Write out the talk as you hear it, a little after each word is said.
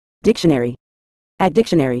Dictionary. At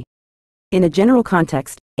dictionary. In a general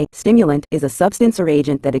context, a stimulant is a substance or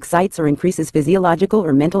agent that excites or increases physiological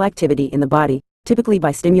or mental activity in the body, typically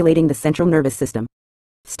by stimulating the central nervous system.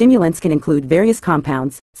 Stimulants can include various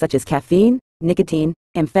compounds, such as caffeine, nicotine,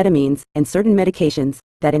 amphetamines, and certain medications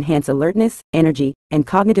that enhance alertness, energy, and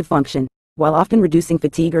cognitive function, while often reducing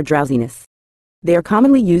fatigue or drowsiness. They are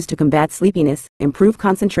commonly used to combat sleepiness, improve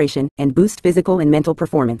concentration, and boost physical and mental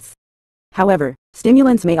performance. However,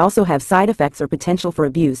 stimulants may also have side effects or potential for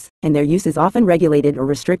abuse, and their use is often regulated or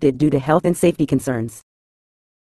restricted due to health and safety concerns.